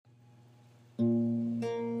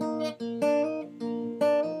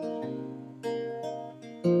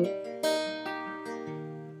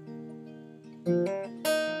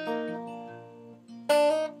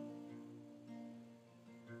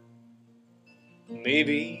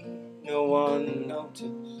Maybe no one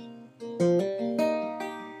noticed,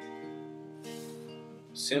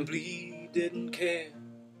 simply didn't care.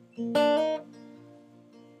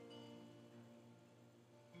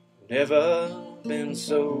 Never been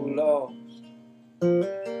so lost,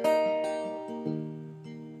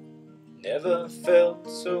 never felt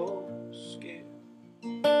so scared.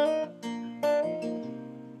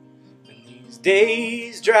 When these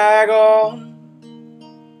days drag on,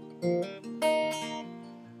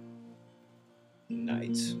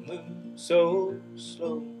 nights move so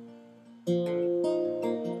slow,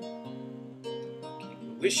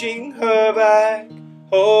 keep wishing her back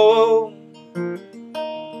home,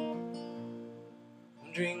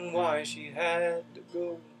 wondering why she had to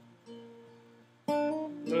go.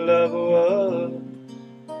 The love was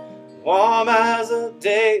warm as a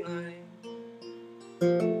daylight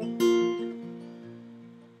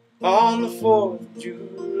on the 4th of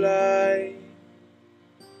July,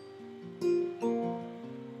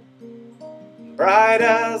 bright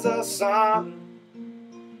as the sun,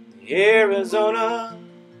 the Arizona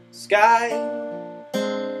sky.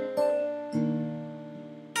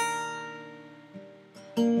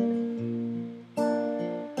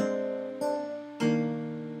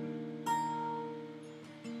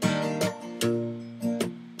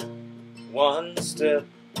 One step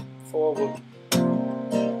forward,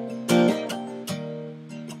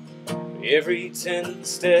 every 10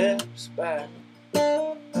 steps back.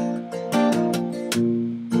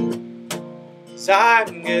 As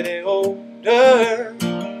I'm getting older,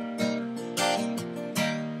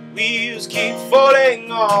 wheels keep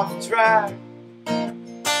falling off the track.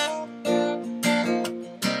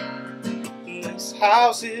 This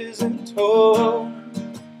house isn't home,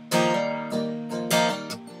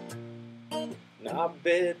 and our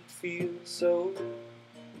bed feels so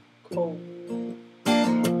cold. I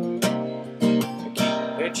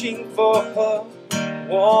keep reaching for her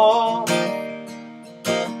warmth,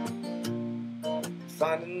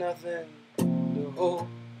 finding nothing to hold.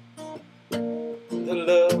 The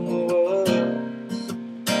love was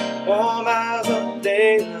warm as a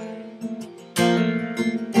daylight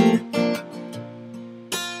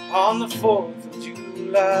on the 4th of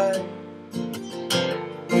July,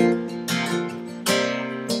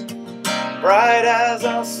 bright as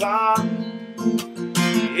the sun,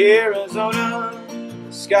 the Arizona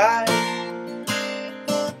sky.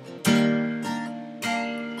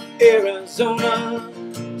 Arizona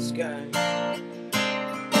sky.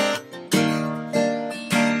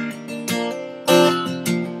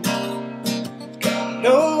 Got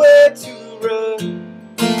nowhere to run,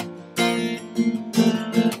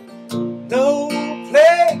 no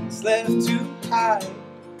place left to hide.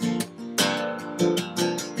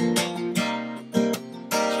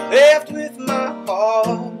 Left with my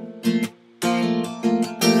heart,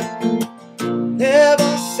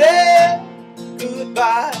 never said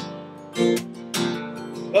goodbye,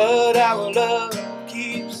 but our love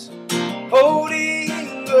keeps holding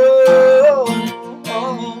on.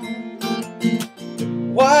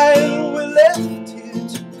 While we're left here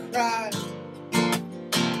to cry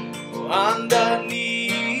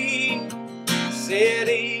underneath the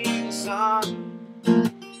setting sun,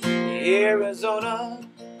 the Arizona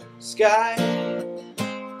sky.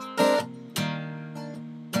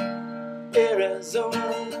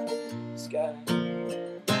 Arizona sky.